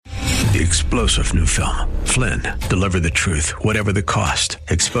The explosive new film, Flynn, deliver the truth, whatever the cost,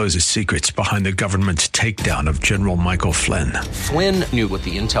 exposes secrets behind the government's takedown of General Michael Flynn. Flynn knew what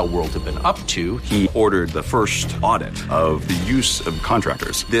the intel world had been up to. He ordered the first audit of the use of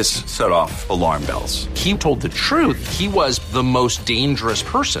contractors. This set off alarm bells. He told the truth. He was the most dangerous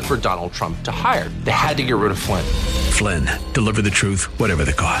person for Donald Trump to hire. They had to get rid of Flynn. Flynn, deliver the truth, whatever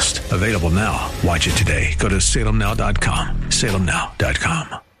the cost. Available now. Watch it today. Go to salemnow.com.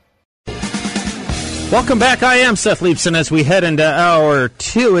 salemnow.com. Welcome back. I am Seth Leibson. As we head into hour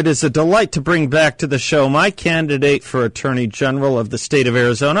 2, it is a delight to bring back to the show my candidate for Attorney General of the state of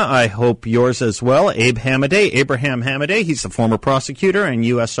Arizona. I hope yours as well, Abraham Hamadeh. He's the former prosecutor and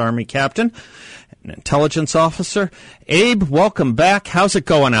U.S. Army captain, an intelligence officer. Abe, welcome back. How's it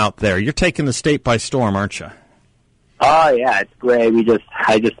going out there? You're taking the state by storm, aren't you? Oh, yeah, it's great.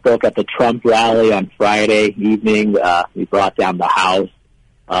 I just spoke at the Trump rally on Friday evening. We brought down the House.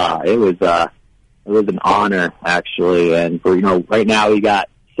 It was an honor, actually. And right now we got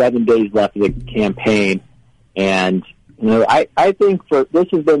 7 days left of the campaign. And, I think this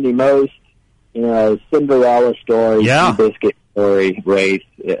has been the most, Cinderella story, biscuit story race,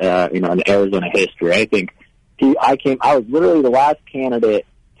 in Arizona history. I think I was literally the last candidate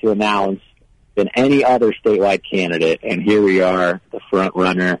to announce than any other statewide candidate, and here we are, the front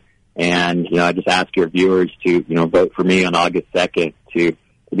runner. And I just ask your viewers to vote for me on August 2nd to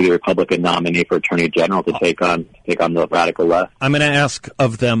be the Republican nominee for Attorney General to take on the radical left. I'm going to ask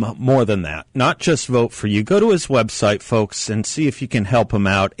of them more than that. Not just vote for you. Go to his website, folks, and see if you can help him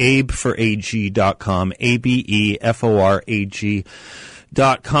out. abeforag.com,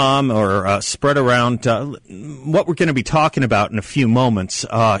 abeforag.com, or spread around what we're going to be talking about in a few moments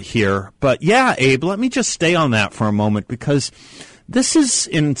here. But yeah, Abe, let me just stay on that for a moment, because this is,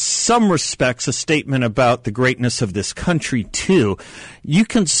 in some respects, a statement about the greatness of this country, too. You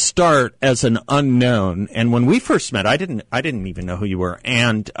can start as an unknown, and when we first met, I didn't even know who you were.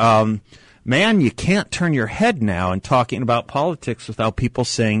 And man, you can't turn your head now in talking about politics without people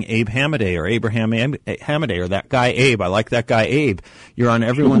saying Abe Hamadeh or Abraham Hamadeh or that guy Abe. I like that guy Abe. You're on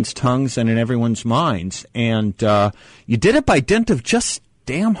everyone's tongues and in everyone's minds, and you did it by dint of just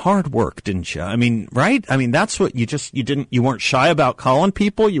damn hard work, didn't you? I mean, right? I mean, that's what you weren't shy about calling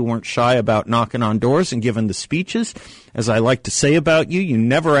people. You weren't shy about knocking on doors and giving the speeches. As I like to say about you, you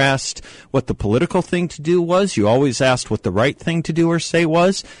never asked what the political thing to do was. You always asked what the right thing to do or say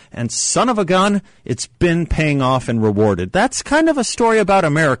was. And son of a gun, it's been paying off and rewarded. That's kind of a story about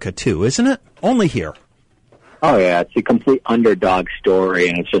America, too, isn't it? Only here. Oh, yeah. It's a complete underdog story,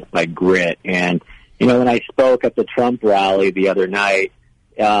 and it's just my grit. And, when I spoke at the Trump rally the other night,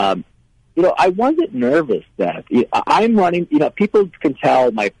 I wasn't nervous then. I'm running, people can tell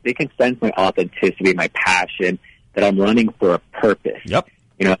they can sense my authenticity, my passion, that I'm running for a purpose. Yep.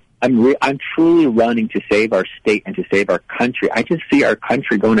 I'm truly running to save our state and to save our country. I just see our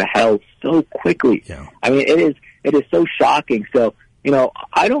country going to hell so quickly. Yeah. I mean, it is so shocking. So,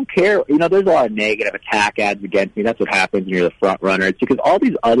 I don't care. There's a lot of negative attack ads against me. That's what happens when you're the front runner. It's because all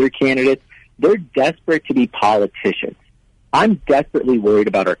these other candidates, they're desperate to be politicians. I'm desperately worried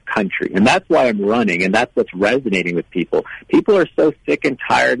about our country, and that's why I'm running, and that's what's resonating with people. People are so sick and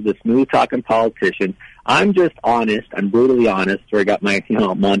tired of the smooth-talking politicians. I'm just honest. I'm brutally honest, where I got my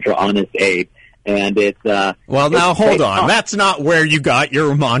mantra, Honest Abe, and it's... well, now, hold on. That's not where you got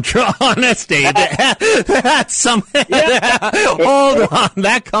your mantra, Honest Abe. That's some... Hold on.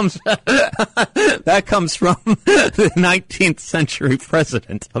 That comes from the 19th century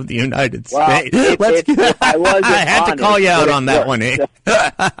president of the United States. I had to call you out on that one, Abe.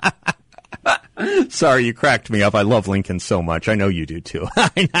 Sorry, you cracked me up. I love Lincoln so much. I know you do, too.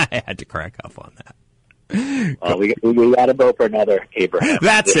 I had to crack up on that. Well, we got to vote for another Abraham.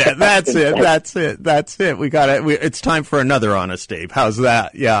 That's it. We got it. It's time for another Honest Abe. How's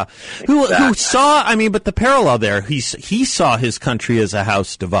that? Yeah. Who saw? I mean, but the parallel there. He saw his country as a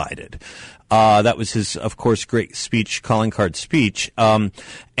house divided. That was his, of course, great speech, calling card speech. And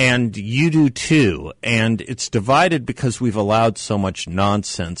you do too. And it's divided because we've allowed so much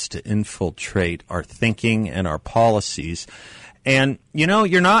nonsense to infiltrate our thinking and our policies. And,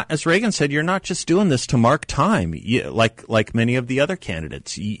 you're not, as Reagan said, you're not just doing this to mark time, like many of the other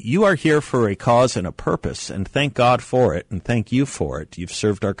candidates. You are here for a cause and a purpose, and thank God for it, and thank you for it. You've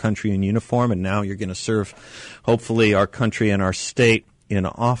served our country in uniform, and now you're going to serve, hopefully, our country and our state in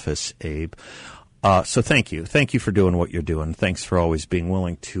office, Abe. So thank you. Thank you for doing what you're doing. Thanks for always being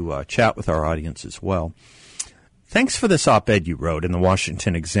willing to chat with our audience as well. Thanks for this op-ed you wrote in the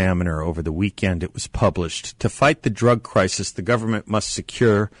Washington Examiner over the weekend. It was published. To fight the drug crisis, the government must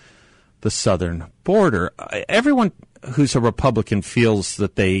secure the southern border. Everyone who's a Republican feels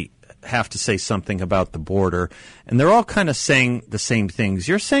that they have to say something about the border, and they're all kind of saying the same things.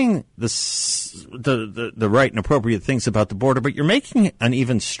 You're saying the right and appropriate things about the border, but you're making an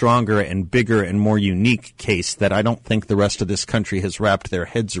even stronger and bigger and more unique case that I don't think the rest of this country has wrapped their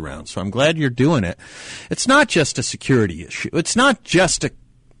heads around. So I'm glad you're doing it. It's not just a security issue. It's not just a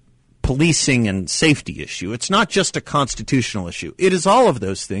policing and safety issue. It's not just a constitutional issue. It is all of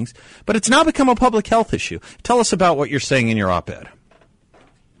those things, but it's now become a public health issue. Tell us about what you're saying in your op-ed.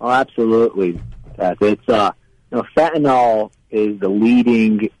 Oh, absolutely. It's fentanyl is the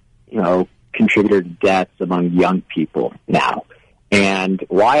leading, contributor to deaths among young people now. And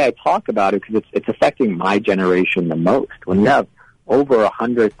why I talk about it, because it's affecting my generation the most. When you have over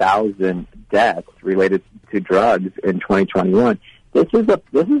 100,000 deaths related to drugs in 2021, this is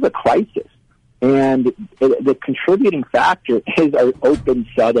a crisis. And the contributing factor is our open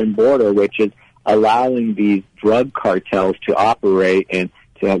southern border, which is allowing these drug cartels to operate and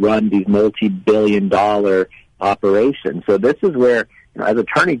to run these multi-billion-dollar operations. So this is where, as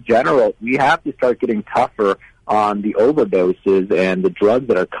Attorney General, we have to start getting tougher on the overdoses and the drugs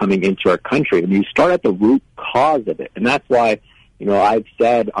that are coming into our country. And you start at the root cause of it. And that's why, I've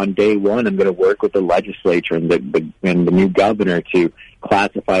said on day one, I'm going to work with the legislature and the new governor to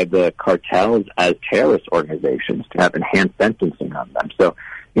classify the cartels as terrorist organizations, to have enhanced sentencing on them. So,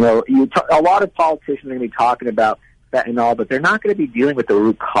 a lot of politicians are going to be talking about fentanyl, but they're not going to be dealing with the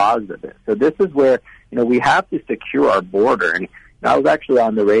root cause of it. So this is where, we have to secure our border. And I was actually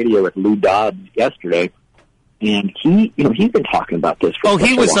on the radio with Lou Dobbs yesterday, and he he's been talking about this for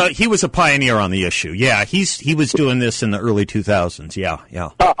he was a pioneer on the issue. Yeah, he was doing this in the early 2000s. Yeah.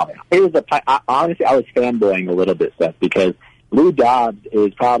 Honestly, I was fanboying a little bit, Seth, because Lou Dobbs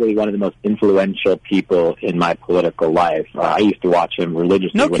is probably one of the most influential people in my political life. I used to watch him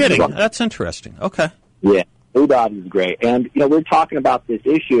religiously. No kidding. That's interesting. Okay. Yeah, Lou Dobbs is great, and we're talking about this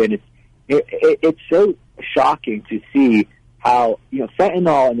issue, and it's so shocking to see how,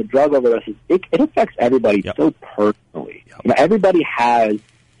 fentanyl and the drug overdoses, it affects everybody so personally. Yep. Everybody has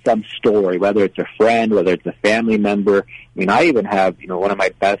some story, whether it's a friend, whether it's a family member. I even have, one of my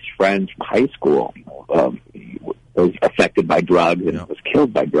best friends from high school, was affected by drugs and was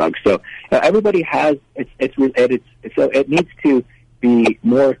killed by drugs. So everybody has, so it needs to be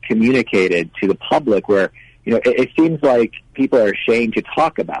more communicated to the public where, it seems like people are ashamed to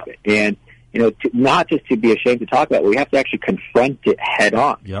talk about it. And, not just to be ashamed to talk about it, we have to actually confront it head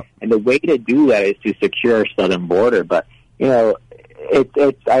on. Yep. And the way to do that is to secure our southern border. But, I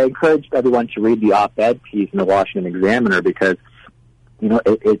encourage everyone to read the op-ed piece in the Washington Examiner because,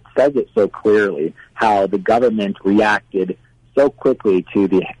 it says it so clearly how the government reacted so quickly to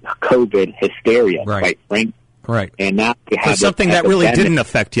the COVID hysteria, quite frankly. Right. And now we have something that really didn't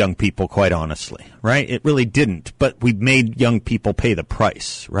affect young people, quite honestly, right? It really didn't, but we've made young people pay the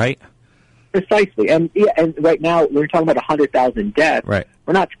price, right? Precisely. And right now we're talking about 100,000 deaths. Right.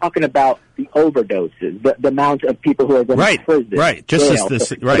 We're not talking about the overdoses, the amount of people who are going to prison. Right. Just as this,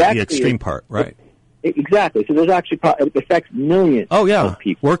 the extreme part. Right. Exactly. So there's actually it affects millions of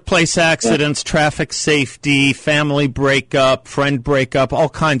people. Workplace accidents, traffic safety, family breakup, friend breakup, all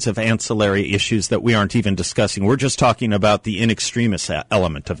kinds of ancillary issues that we aren't even discussing. We're just talking about the in extremis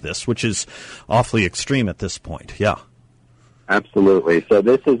element of this, which is awfully extreme at this point. Yeah. Absolutely. So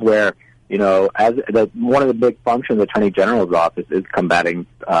this is where, as one of the big functions of the Attorney General's office is combating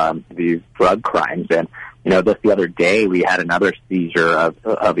these drug crimes. And, just the other day we had another seizure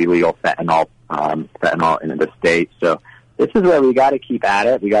of illegal fentanyl in the state. So this is where we got to keep at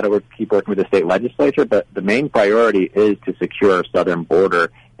it. We got to keep working with the state legislature, but the main priority is to secure our southern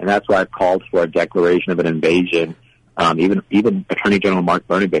border, and that's why I've called for a declaration of an invasion. Even Attorney General Mark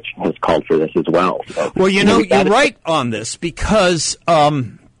Brnovich has called for this as well. So, well, you're right on this because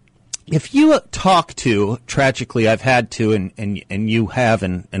if you talk to, tragically I've had to, and you have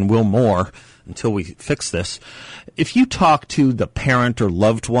and will more until we fix this, if you talk to the parent or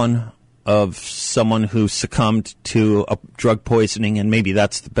loved one of someone who succumbed to a drug poisoning, and maybe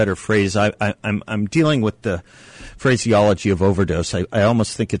that's the better phrase. I'm dealing with the phraseology of overdose. I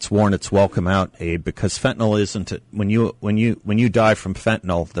almost think it's worn its welcome out, Abe, because fentanyl isn't when you die from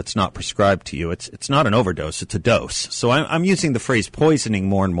fentanyl that's not prescribed to you. It's not an overdose. It's a dose. So I'm using the phrase poisoning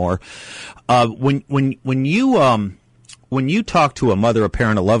more and more. When you talk to a mother, a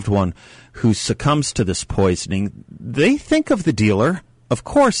parent, a loved one who succumbs to this poisoning, they think of the dealer, of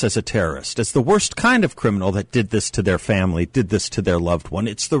course, as a terrorist, as the worst kind of criminal that did this to their family, did this to their loved one.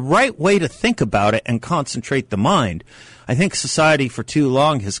 It's the right way to think about it and concentrate the mind. I think society for too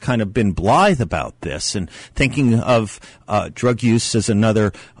long has kind of been blithe about this and thinking of drug use as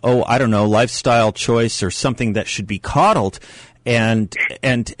another, lifestyle choice or something that should be coddled. And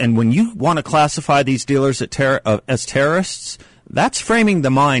when you want to classify these dealers as terrorists, that's framing the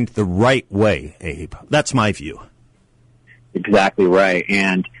mind the right way, Abe. That's my view. Exactly right.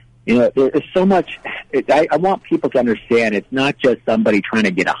 And, there's so much. I want people to understand it's not just somebody trying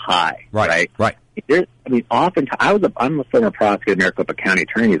to get a high. Right. Oftentimes, I'm a former prosecutor in Maricopa County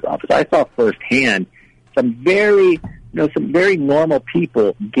Attorney's Office. I saw firsthand some very normal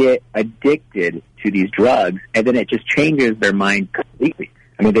people get addicted to these drugs, and then it just changes their mind completely.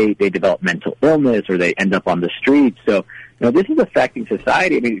 I mean, they develop mental illness, or they end up on the streets. So, this is affecting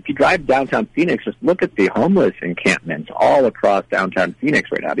society. I mean, if you drive downtown Phoenix, just look at the homeless encampments all across downtown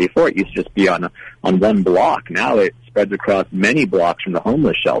Phoenix right now. Before, it used to just be on one block. Now it spreads across many blocks from the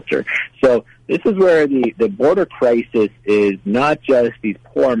homeless shelter. So this is where the border crisis is not just these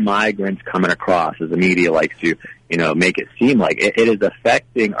poor migrants coming across, as the media likes to, make it seem like. It is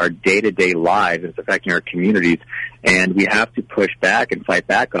affecting our day-to-day lives. It's affecting our communities, and we have to push back and fight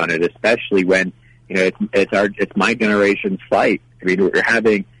back on it, especially when it's my generation's fight. I mean, we're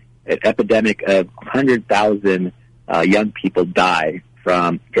having an epidemic of 100,000 young people die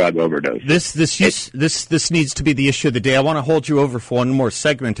from drug overdose. This needs to be the issue of the day. I want to hold you over for one more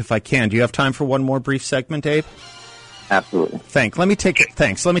segment, if I can. Do you have time for one more brief segment, Abe? Absolutely. Thanks. Let me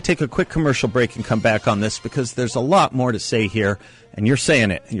take a quick commercial break and come back on this, because there's a lot more to say here, and you're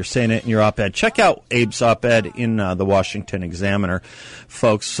saying it. You're saying it in your op-ed. Check out Abe's op-ed in the Washington Examiner,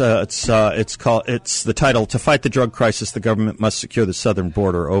 folks. It's the title, "To Fight the Drug Crisis, the Government Must Secure the Southern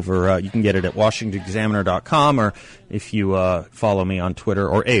Border." Over, you can get it at WashingtonExaminer.com, or if you follow me on Twitter,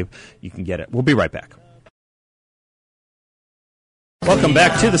 or Abe, you can get it. We'll be right back. Welcome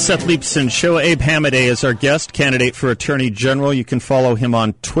back to the Seth Leibsohn Show. Abe Hamadeh is our guest, candidate for Attorney General. You can follow him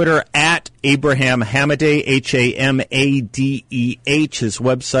on Twitter at Abraham Hamadeh, Hamadeh. His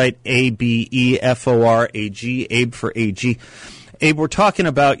website, ABEFORAG, Abe for AG. Abe, we're talking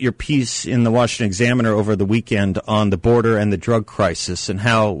about your piece in the Washington Examiner over the weekend on the border and the drug crisis, and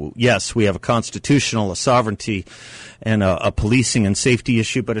how, yes, we have a constitutional, a sovereignty, and a policing and safety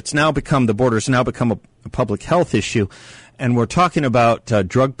issue, but the border's now become a public health issue. And we're talking about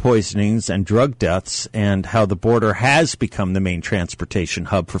drug poisonings and drug deaths, and how the border has become the main transportation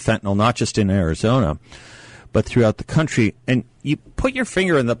hub for fentanyl, not just in Arizona, but throughout the country. And you put your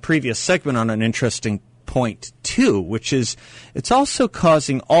finger in the previous segment on an interesting point, too, which is it's also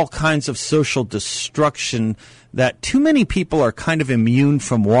causing all kinds of social destruction that too many people are kind of immune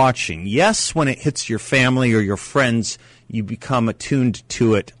from watching. Yes, when it hits your family or your friends, you become attuned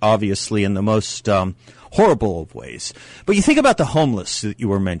to it, obviously, in the most horrible of ways. But you think about the homeless that you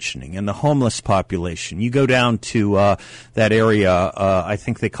were mentioning, and the homeless population. You go down to that area, I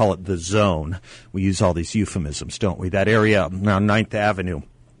think they call it the zone. We use all these euphemisms, don't we? That area on 9th Avenue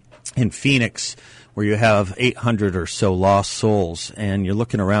in Phoenix, where you have 800 or so lost souls, and you're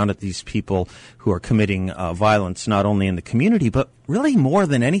looking around at these people who are committing violence not only in the community, but really more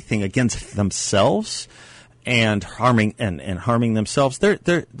than anything against themselves. And harming themselves.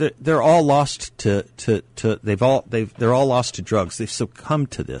 They're all lost they're all lost to drugs. They've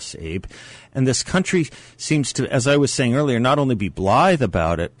succumbed to this, Abe. And this country seems to, as I was saying earlier, not only be blithe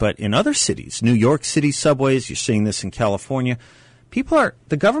about it, but in other cities, New York City subways, you're seeing this in California. The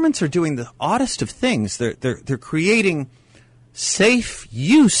governments are doing the oddest of things. They're creating safe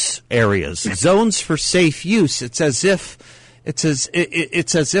use areas, zones for safe use. It's as if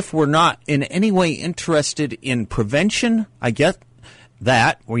we're not in any way interested in prevention. I get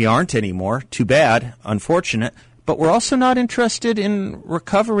that. We aren't anymore. Too bad. Unfortunate. But we're also not interested in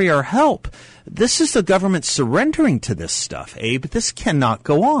recovery or help. This is the government surrendering to this stuff, Abe. This cannot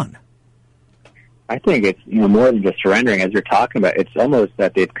go on. I think it's more than just surrendering. As you're talking about, it's almost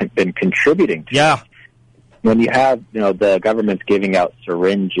that they've been contributing to it. When you have, the government's giving out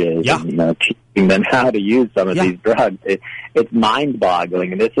syringes and, teaching them how to use some of these drugs, it's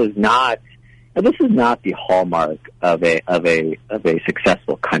mind-boggling. And this is not the hallmark of a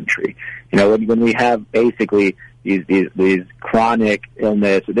successful country. When we have basically these chronic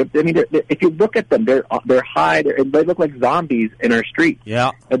illness, if you look at them, they're high. They look like zombies in our streets. Yeah.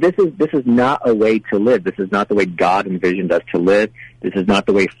 But this is not a way to live. This is not the way God envisioned us to live. This is not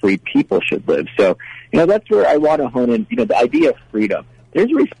the way free people should live. So, that's where I want to hone in, the idea of freedom. There's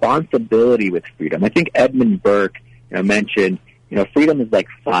a responsibility with freedom. I think Edmund Burke, mentioned, freedom is like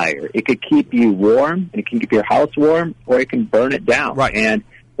fire. It could keep you warm, and it can keep your house warm, or it can burn it down. Right. And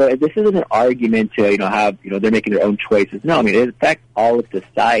so this isn't an argument to, have, they're making their own choices. No, it affects all of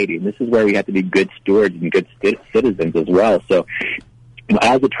society, and this is where we have to be good stewards and good citizens as well. So,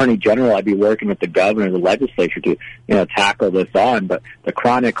 as Attorney General, I'd be working with the governor and the legislature to, tackle this on. But the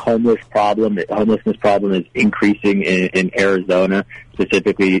chronic homelessness problem is increasing in Arizona,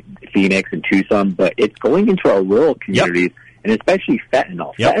 specifically Phoenix and Tucson. But it's going into our rural communities, and especially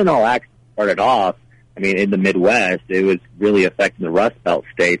fentanyl. Fentanyl actually started off, in the Midwest, it was really affecting the Rust Belt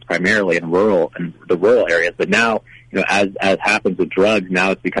states, primarily in the rural areas. But now, as happens with drugs,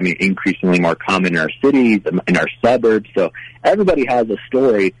 now it's becoming increasingly more common in our cities, in our suburbs. So everybody has a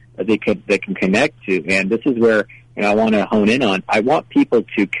story that they can connect to, and this is where I want to hone in on. I want people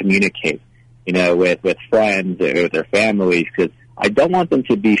to communicate, with friends, with their families, because I don't want them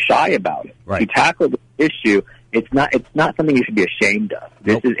to be shy about it. Right. To tackle the issue, it's not something you should be ashamed of.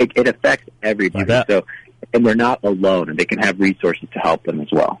 It affects everybody. You bet. So, and they're not alone, and they can have resources to help them as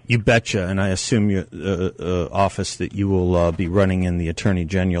well. You betcha, and I assume your office that you will be running in the Attorney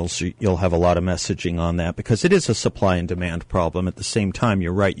General, so you'll have a lot of messaging on that, because it is a supply and demand problem. At the same time,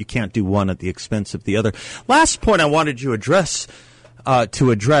 you're right, you can't do one at the expense of the other. Last point I wanted you to address,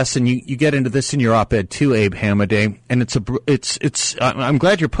 and you get into this in your op-ed too, Abe Hamadeh, and it's I'm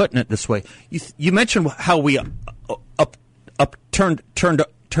glad you're putting it this way. You mentioned how we turned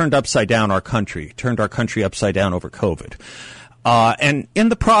upside down our country, turned our country upside down over COVID. And in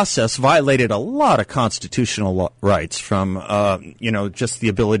the process violated a lot of constitutional rights, from, just the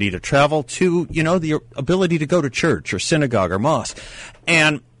ability to travel to, the ability to go to church or synagogue or mosque.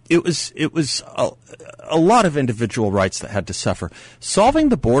 And it was a lot of individual rights that had to suffer. Solving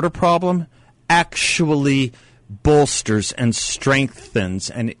the border problem actually bolsters and strengthens,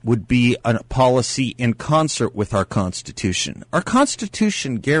 and it would be a policy in concert with our Constitution. Our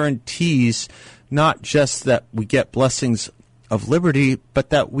Constitution guarantees not just that we get blessings of liberty, but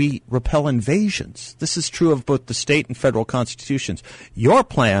that we repel invasions. This is true of both the state and federal constitutions. Your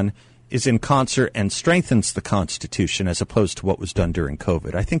plan is in concert and strengthens the Constitution as opposed to what was done during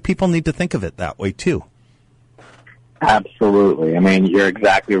COVID. I think people need to think of it that way, too. Absolutely. You're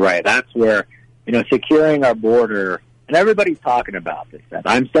exactly right. That's where, securing our border, and everybody's talking about this.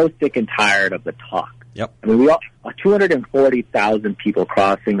 I'm so sick and tired of the talk. Yep. We all 240,000 people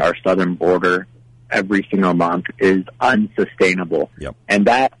crossing our southern border every single month is unsustainable. Yep. And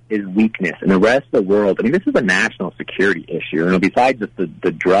that is weakness. And the rest of the world, this is a national security issue. Besides just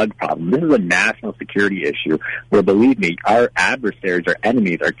the drug problem, this is a national security issue where, believe me, our adversaries, our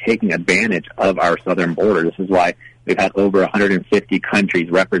enemies, are taking advantage of our southern border. This is why we've had over 150 countries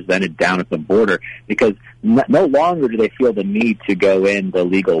represented down at the border, because no longer do they feel the need to go in the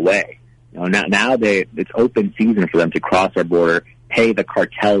legal way. Now it's open season for them to cross our border, pay the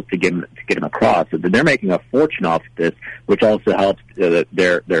cartels to get them across. So they're making a fortune off this, which also helps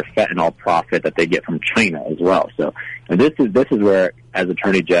their fentanyl profit that they get from China as well. So this is where, as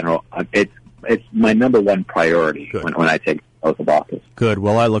Attorney General, it's my number one priority when I take oath of office. Good.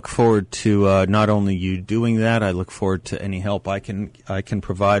 Well, I look forward to not only you doing that, I look forward to any help I can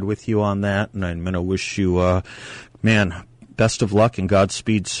provide with you on that, and I'm going to wish you, best of luck and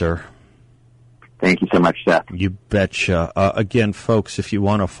Godspeed, sir. Thank you so much, Seth. You betcha. Again, folks, if you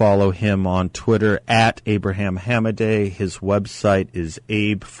want to follow him on Twitter, at Abraham Hamadeh, his website is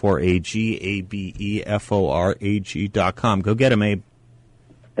abeforag.com. Go get him, Abe.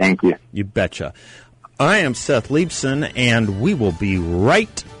 Thank you. You betcha. I am Seth Leibson, and we will be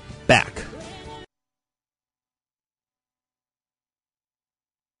right back.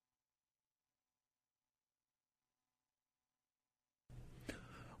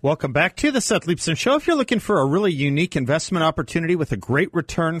 Welcome back to the Seth Leibson Show. If you're looking for a really unique investment opportunity with a great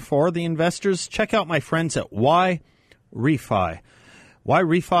return for the investors, check out my friends at YRefi.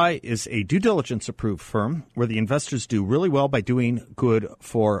 YRefi is a due diligence approved firm where the investors do really well by doing good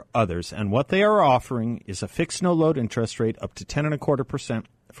for others. And what they are offering is a fixed no-load interest rate up to 10.25%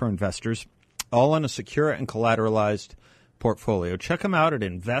 for investors, all in a secure and collateralized portfolio. Check them out at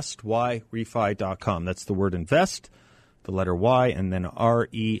investYRefi.com. That's the word invest, the letter Y, and then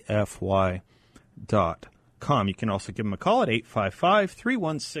REFY.com. You can also give them a call at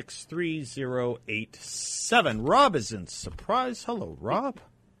 855-316-3087. Rob is in Surprise. Hello, Rob.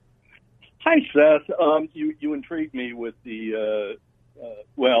 Hi, Seth. You intrigued me with the,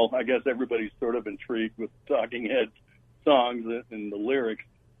 I guess everybody's sort of intrigued with Talking Heads songs and the lyrics.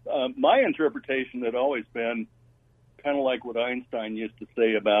 My interpretation had always been kind of like what Einstein used to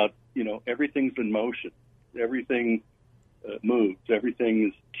say about, everything's in motion. Everything moves. Everything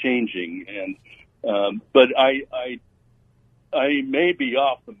is changing. And but I may be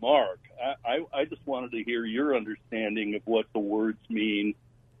off the mark. I just wanted to hear your understanding of what the words mean.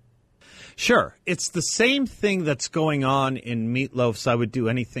 Sure. It's the same thing that's going on in Meatloaf's I Would Do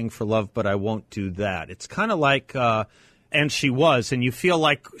Anything for Love, but I Won't Do That. It's kind of like and she was, and you feel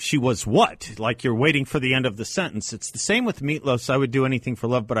like she was what? Like you're waiting for the end of the sentence. It's the same with Meatloaf's I Would Do Anything for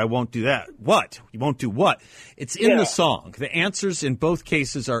Love, but I Won't Do That. What? You won't do what? It's in the song. The answers in both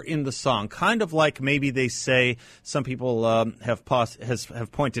cases are in the song. Kind of like maybe they say, some people have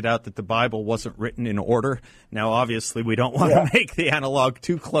pointed out that the Bible wasn't written in order. Now, obviously, we don't want to make the analog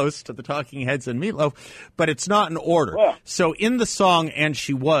too close to the Talking Heads and Meatloaf, but it's not in order. Yeah. So in the song, and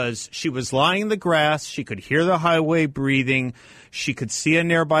she was lying in the grass. She could hear the highway breathing. She could see a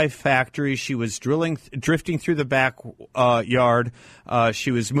nearby factory. She was drifting through the backyard.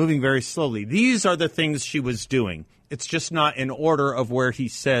 She was moving very slowly. These are the things she was doing. It's just not in order of where he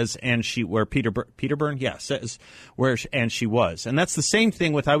says where Peter Byrne, says where and she was. And that's the same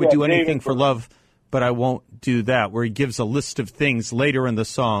thing with I Would Do Anything for Love, but I Won't Do That, where he gives a list of things later in the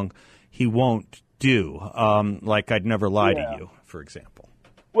song he won't do, like I'd Never Lie to You, for example.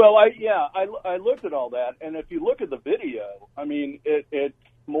 Well, I looked at all that, and if you look at the video, I mean, it's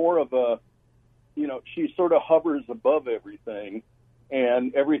more of a, she sort of hovers above everything,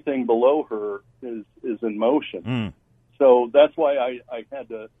 and everything below her is in motion. Mm. So that's why I had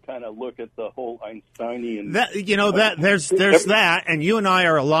to kind of look at the whole Einsteinian. There's that, and you and I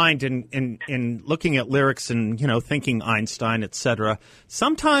are aligned in looking at lyrics and thinking Einstein, etc.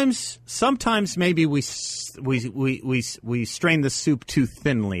 Sometimes maybe we strain the soup too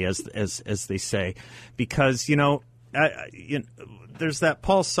thinly, as they say, because there's that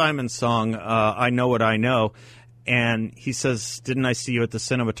Paul Simon song, I Know What I Know. And he says, didn't I see you at the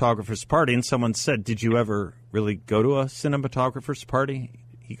cinematographer's party? And someone said, did you ever really go to a cinematographer's party?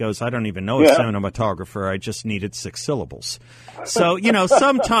 He goes, I don't even know a cinematographer. I just needed 6 syllables. So,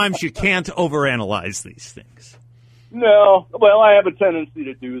 sometimes you can't overanalyze these things. No. Well, I have a tendency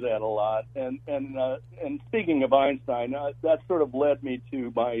to do that a lot. And speaking of Einstein, that sort of led me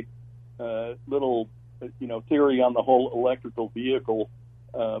to my little, theory on the whole electrical vehicle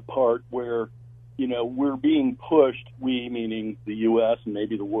part where, we're being pushed, we meaning the U.S. and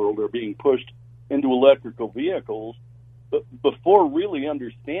maybe the world, are being pushed into electrical vehicles, but before really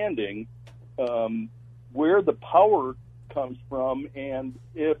understanding where the power comes from, and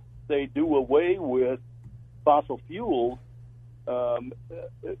if they do away with fossil fuels,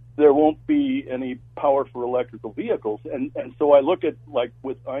 there won't be any power for electrical vehicles. And so I look at, like,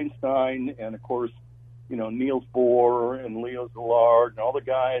 with Einstein and, of course, Niels Bohr and Leo Szilard and all the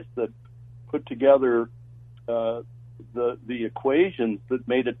guys that put together the equations that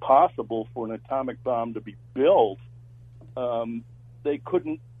made it possible for an atomic bomb to be built. They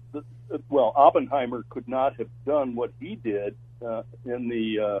couldn't. Oppenheimer could not have done what he did in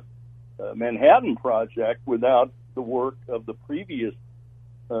the Manhattan Project without the work of the previous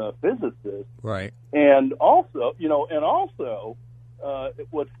physicists. Right. And also,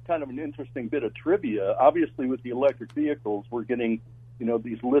 what's kind of an interesting bit of trivia. Obviously, with the electric vehicles, we're getting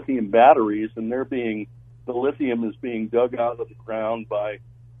these lithium batteries, and the lithium is being dug out of the ground by,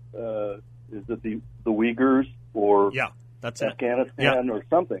 is it the Uyghurs or that's Afghanistan or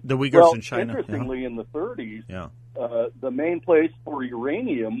something? The Uyghurs in China. Interestingly, in the 30s, the main place for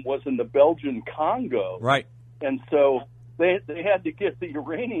uranium was in the Belgian Congo. Right. And so they had to get the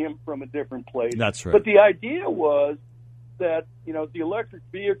uranium from a different place. That's right. But the idea was that, the electric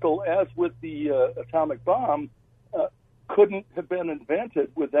vehicle, as with the atomic bomb, couldn't have been invented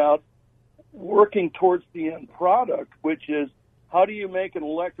without working towards the end product, which is how do you make an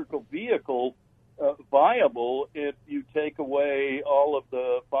electrical vehicle viable if you take away all of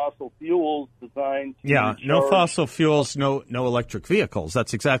the fossil fuels designed to no fossil fuels, no electric vehicles.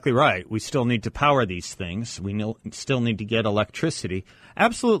 That's exactly right. We still need to power these things. We still need to get electricity.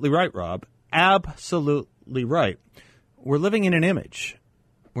 Absolutely right, Rob. Absolutely right. We're living in an image.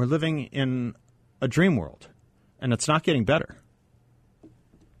 We're living in a dream world. And it's not getting better.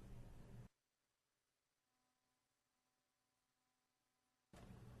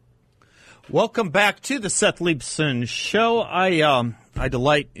 Welcome back to the Seth Leibsohn Show. I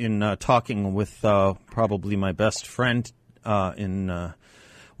delight in talking with probably my best friend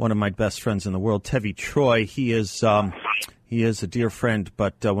one of my best friends in the world, Tevi Troy. He is a dear friend,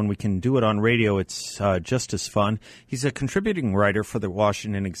 but when we can do it on radio, it's just as fun. He's a contributing writer for the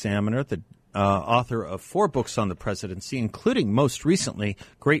Washington Examiner, the author of 4 books on the presidency, including most recently,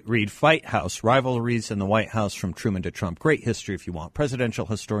 great read, Fight House, Rivalries in the White House from Truman to Trump. Great history if you want. Presidential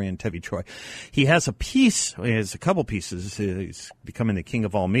historian Tevi Troy. He has a couple pieces. He's becoming the king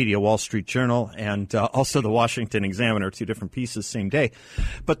of all media, Wall Street Journal, and also the Washington Examiner, 2 different pieces, same day.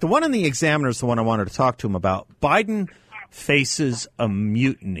 But the one in the Examiner is the one I wanted to talk to him about. Biden faces a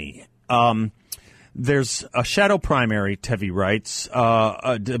mutiny. There's a shadow primary, Tevi writes,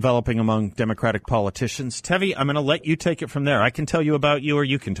 developing among Democratic politicians. Tevi, I'm going to let you take it from there. I can tell you about you, or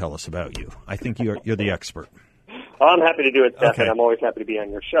you can tell us about you. I think you're the expert. Well, I'm happy to do it, Steph, Okay. and I'm always happy to be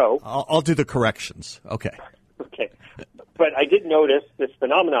on your show. I'll do the corrections. Okay. Okay. But I did notice this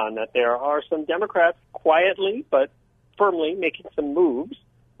phenomenon that there are some Democrats quietly but firmly making some moves.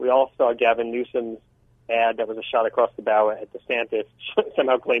 We all saw Gavin Newsom's ad that was a shot across the bow at DeSantis,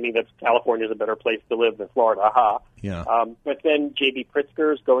 somehow claiming that California is a better place to live than Florida. Aha. Yeah. But then J.B.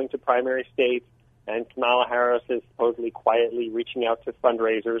 Pritzker is going to primary states, and Kamala Harris is supposedly quietly reaching out to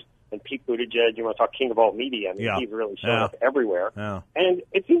fundraisers. And Pete Buttigieg, you want to talk king of all media, I mean, Yeah. he's really showing Yeah. up everywhere. Yeah. And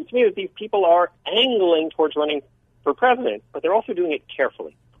it seems to me that these people are angling towards running for president, but they're also doing it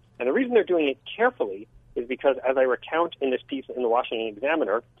carefully. And the reason they're doing it carefully is because, as I recount in this piece in the Washington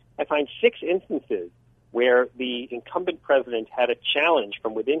Examiner, I find 6 instances where the incumbent president had a challenge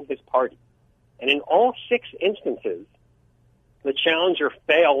from within his party. And in all 6 instances, the challenger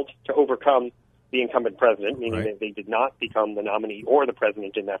failed to overcome the incumbent president, meaning Right. that they did not become the nominee or the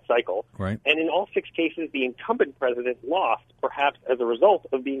president in that cycle. Right. And in all 6 cases, the incumbent president lost, perhaps as a result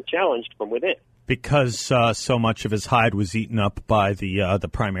of being challenged from within. Because so much of his hide was eaten up by the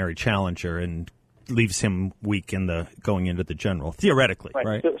primary challenger and leaves him weak going into the general, theoretically,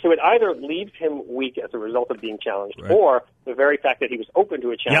 right? So it either leaves him weak as a result of being challenged, Right. or the very fact that he was open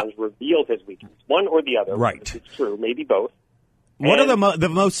to a challenge revealed his weakness. One or the other. Right. It's true, maybe both. One of And- the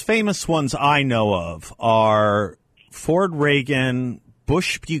most famous ones I know of are Ford Reagan,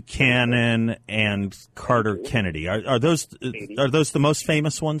 Bush Buchanan, and Carter Kennedy. Are those the most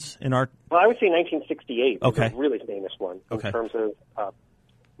famous ones in our? Well, I would say 1968 Okay. is a really famous one in Okay. terms of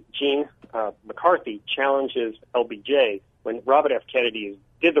Gene McCarthy challenges LBJ when Robert F. Kennedy is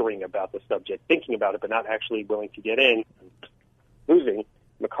dithering about the subject, thinking about it, but not actually willing to get in, losing.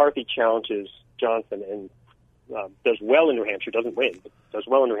 McCarthy challenges Johnson and does well in New Hampshire, doesn't win, but does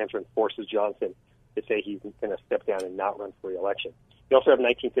well in New Hampshire and forces Johnson to say he's going to step down and not run for re-election. You also have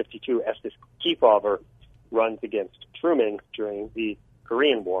 1952, Estes Kefauver runs against Truman during the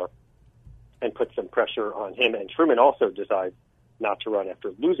Korean War and puts some pressure on him, and Truman also decides not to run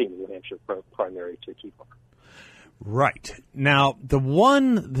after losing the New Hampshire primary to Kefauver. Right. Now, the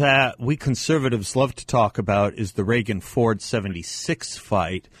one that we conservatives love to talk about is the Reagan-Ford 76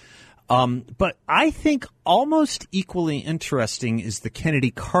 fight. But I think almost equally interesting is the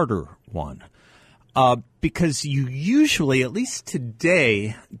Kennedy-Carter one. Because you usually, at least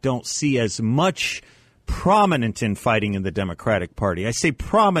today, don't see as much prominent infighting in the Democratic Party. I say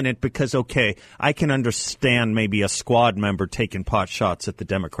prominent because, okay, I can understand maybe a squad member taking pot shots at the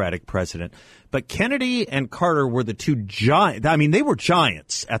Democratic president. But Kennedy and Carter were the two giants. I mean, they were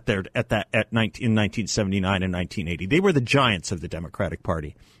giants in 1979 and 1980. They were the giants of the Democratic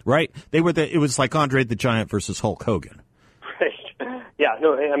Party, right? It was like Andre the Giant versus Hulk Hogan. Right. Yeah,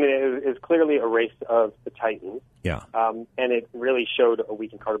 no, I mean, it was clearly a race of the Titans. Yeah. And it really showed a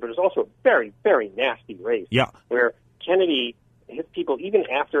weakened Carter, but it was also a very, very nasty race. Yeah. Where Kennedy, his people, even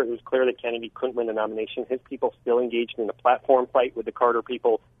after it was clear that Kennedy couldn't win the nomination, his people still engaged in a platform fight with the Carter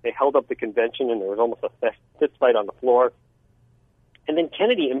people. They held up the convention, and there was almost a fist fight on the floor. And then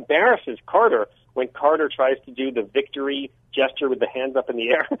Kennedy embarrasses Carter when Carter tries to do the victory gesture with the hands up in the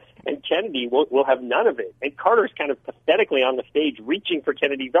air, and Kennedy will have none of it. And Carter's kind of pathetically on the stage reaching for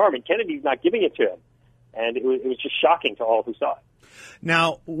Kennedy's arm, and Kennedy's not giving it to him. And it was just shocking to all who saw it.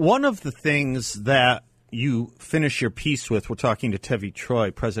 Now, one of the things that you finish your piece with, we're talking to Tevi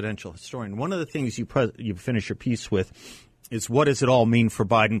Troy, presidential historian, one of the things you finish your piece with is what does it all mean for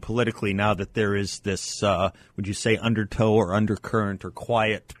Biden politically now that there is this, would you say, undertow or undercurrent or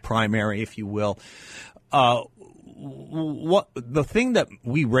quiet primary, if you will. What the thing that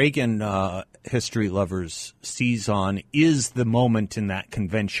we Reagan history lovers seize on is the moment in that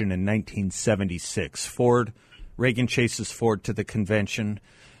convention in 1976. Reagan chases Ford to the convention.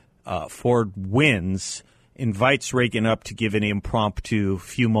 Ford wins, invites Reagan up to give an impromptu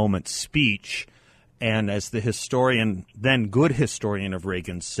few moments speech. And as the historian, then good historian of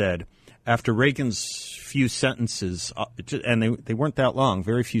Reagan said, after Reagan's few sentences, and they weren't that long,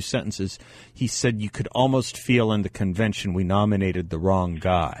 very few sentences, he said you could almost feel in the convention we nominated the wrong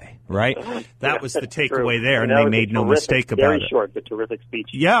guy, right? That was the takeaway there, and they made no mistake about it. Very short but terrific speech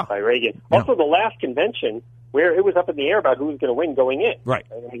Yeah. by Reagan. Yeah. Also, the last convention where it was up in the air about who was going to win going in. Right.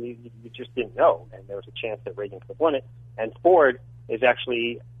 I mean, you just didn't know, and there was a chance that Reagan could have won it. And Ford is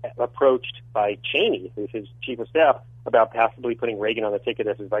actually approached by Cheney, who's his chief of staff, about possibly putting Reagan on the ticket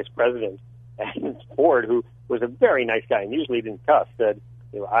as his vice president. And Ford, who was a very nice guy and usually didn't cuss, said,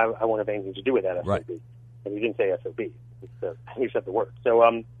 I won't have anything to do with that SOB. Right. And he didn't say SOB. He said the word.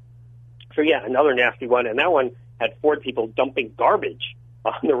 So So, yeah, another nasty one. And that one had Ford people dumping garbage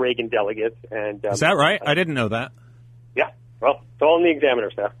on the Reagan delegates. And is that right? I didn't know that. Yeah. Well, it's all in the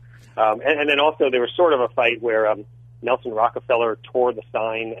Examiner stuff. And then also there was sort of a fight where Nelson Rockefeller tore the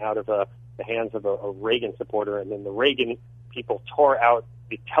sign out of the hands of a Reagan supporter, and then the Reagan people tore out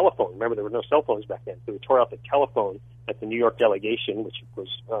the telephone. Remember, there were no cell phones back then, so they tore out the telephone that the New York delegation, which was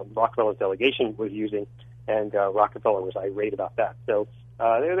Rockefeller's delegation, was using, and Rockefeller was irate about that. So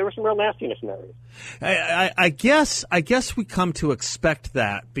there was some real nastiness in that race. I guess we come to expect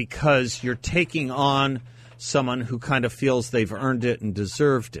that because you're taking on someone who kind of feels they've earned it and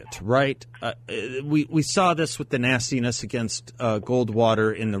deserved it, right? We saw this with the nastiness against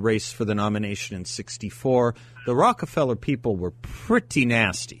Goldwater in the race for the nomination in '64. The Rockefeller people were pretty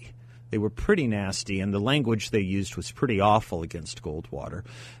nasty. They were pretty nasty, and the language they used was pretty awful against Goldwater.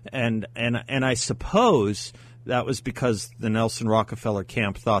 And I suppose that was because the Nelson Rockefeller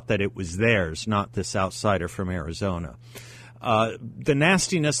camp thought that it was theirs, not this outsider from Arizona. The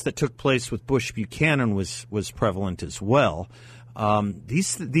nastiness that took place with Bush Buchanan was prevalent as well.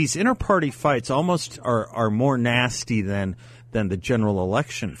 These inter-party fights almost are more nasty than the general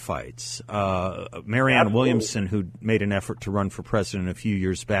election fights. Marianne Williamson, who made an effort to run for president a few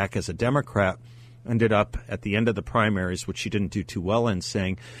years back as a Democrat, ended up at the end of the primaries, which she didn't do too well in,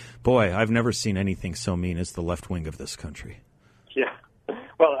 saying, "Boy, I've never seen anything so mean as the left wing of this country." Yeah.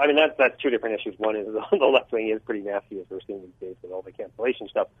 Well, I mean, that's two different issues. One is the left wing is pretty nasty, as we're seeing these days with all the cancellation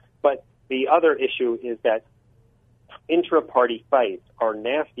stuff. But the other issue is that intra-party fights are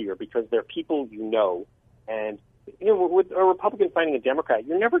nastier because they're people you know. And, with a Republican fighting a Democrat,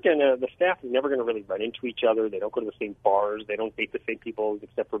 the staff is never going to really run into each other. They don't go to the same bars. They don't date the same people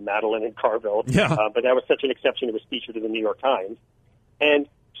except for Madeline and Carville. Yeah. But that was such an exception. It was featured in the New York Times. And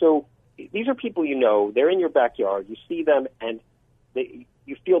so these are people you know. They're in your backyard. You see them, and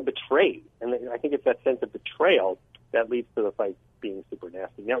you feel betrayed, and I think it's that sense of betrayal that leads to the fight being super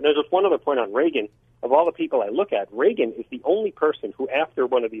nasty. Now, there's just one other point on Reagan. Of all the people I look at, Reagan is the only person who, after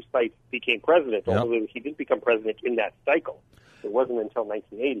one of these fights, became president, although he didn't become president in that cycle. It wasn't until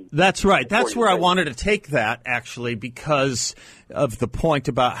 1980. That's right. That's where I wanted to take that, actually, because of the point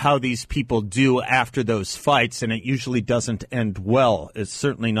about how these people do after those fights, and it usually doesn't end well. It's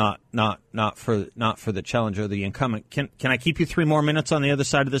certainly not for the challenger, the incumbent. Can I keep you 3 more minutes on the other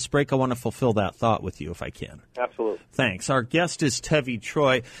side of this break? I want to fulfill that thought with you, if I can. Absolutely. Thanks. Our guest is Tevi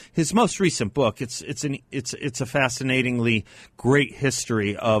Troy. His most recent book, it's a fascinatingly great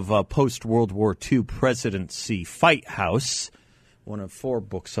history of post World War II presidency, Fight House. One of 4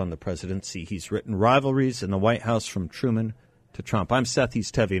 books on the presidency he's written, Rivalries in the White House from Truman to Trump. I'm Seth,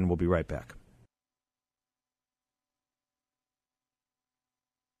 he's Tevi, and we'll be right back.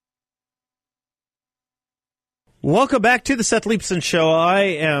 Welcome back to the Seth Leibsohn Show. I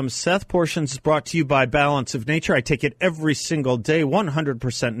am Seth. Portions brought to you by Balance of Nature. I take it every single day,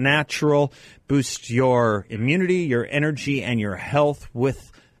 100% natural. Boost your immunity, your energy, and your health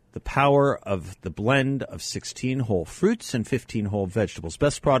with the power of the blend of 16 whole fruits and 15 whole vegetables.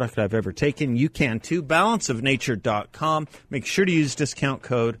 Best product I've ever taken. You can too. Balanceofnature.com. Make sure to use discount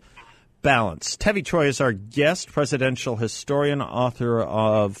code BALANCE. Tevi Troy is our guest, presidential historian, author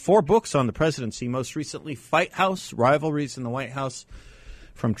of 4 books on the presidency. Most recently, Fight House, Rivalries in the White House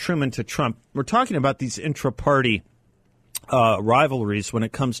from Truman to Trump. We're talking about these intra-party rivalries when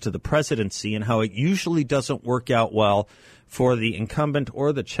it comes to the presidency and how it usually doesn't work out well for the incumbent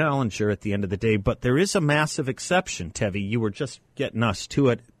or the challenger at the end of the day. But there is a massive exception, Tevi. You were just getting us to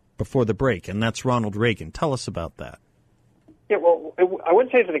it before the break, and that's Ronald Reagan. Tell us about that. Yeah, well, I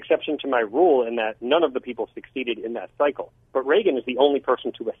wouldn't say it's an exception to my rule in that none of the people succeeded in that cycle. But Reagan is the only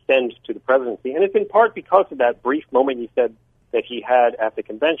person to ascend to the presidency, and it's in part because of that brief moment he said that he had at the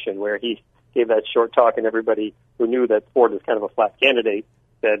convention where he gave that short talk, and everybody who knew that Ford was kind of a flat candidate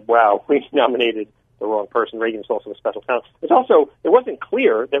said, wow, we nominated the wrong person. Reagan is also a special talent. It wasn't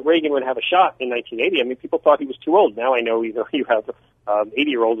clear that Reagan would have a shot in 1980. I mean, people thought he was too old. Now I know you have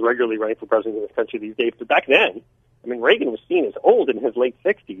 80-year-olds regularly running for president of this country these days. But back then, I mean, Reagan was seen as old in his late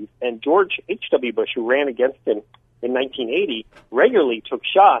 60s, and George H.W. Bush, who ran against him in 1980, regularly took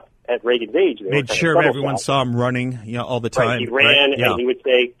shots at Reagan's age. Made sure everyone saw him running all the time. Right, he ran, and he would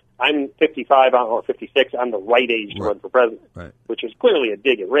say, I'm 55 or 56, I'm the right age to run for president, which was clearly a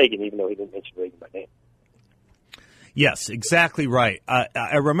dig at Reagan, even though he didn't mention Reagan by name. Yes, exactly right.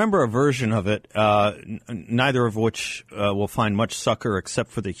 I remember a version of it, neither of which will find much succor except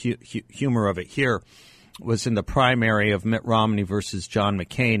for the humor of it here, was in the primary of Mitt Romney versus John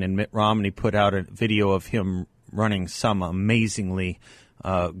McCain, and Mitt Romney put out a video of him running some amazingly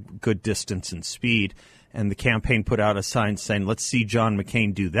good distance and speed. And the campaign put out a sign saying, let's see John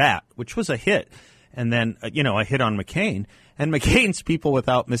McCain do that, which was a hit. And then, a hit on McCain. And McCain's People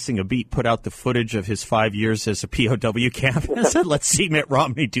Without Missing a Beat put out the footage of his 5 years as a POW camp and said, let's see Mitt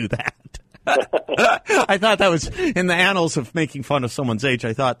Romney do that. I thought that was, in the annals of making fun of someone's age,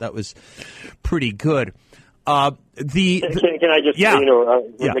 I thought that was pretty good. Can I just say,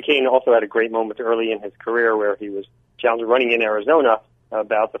 McCain also had a great moment early in his career where he was challenged running in Arizona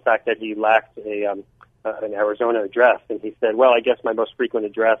about the fact that he lacked an Arizona address. And he said, well, I guess my most frequent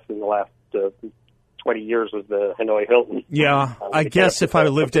address in the last 20 years was the Hanoi Hilton. Yeah, I guess if I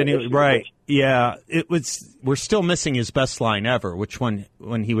lived right. Yeah, we're still missing his best line ever, which when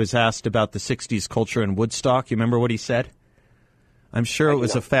he was asked about the 60s culture in Woodstock, you remember what he said? I'm sure it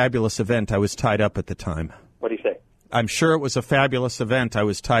was a fabulous event. I was tied up at the time. What did he say? I'm sure it was a fabulous event. I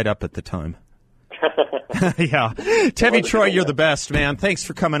was tied up at the time. Yeah. Tevye Troy, you're the best, man. Thanks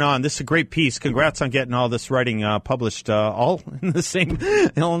for coming on. This is a great piece. Congrats on getting all this writing published all in the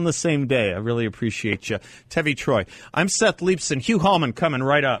same day. I really appreciate you. Tevye Troy. I'm Seth Leibson. Hugh Hallman coming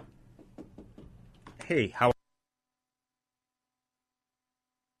right up. Hey, how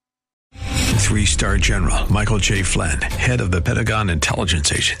 3-star General Michael J. Flynn, head of the Pentagon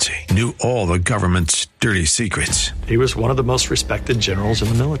Intelligence Agency, knew all the government's dirty secrets. He was one of the most respected generals in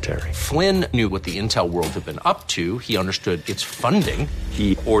the military. Flynn knew what the intel world had been up to. He understood its funding.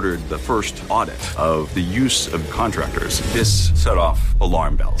 He ordered the first audit of the use of contractors. This set off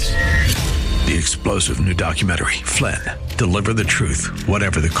alarm bells. The explosive new documentary, Flynn, Deliver the Truth,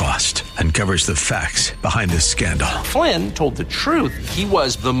 Whatever the Cost, uncovers the facts behind this scandal. Flynn told the truth. He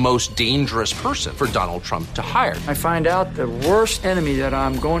was the most dangerous person for Donald Trump to hire. I find out the worst enemy that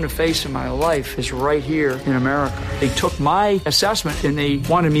I'm going to face in my life is right here in America. They took my assessment and they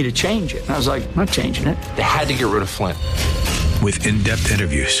wanted me to change it. And I was like, I'm not changing it. They had to get rid of Flynn. With in-depth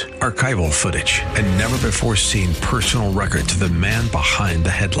interviews, archival footage, and never-before-seen personal records of the man behind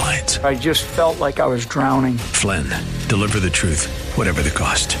the headlines. I just felt like I was drowning. Flynn, Deliver the Truth, Whatever the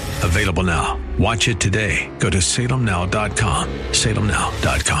Cost. Available now. Watch it today. Go to salemnow.com.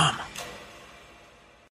 salemnow.com.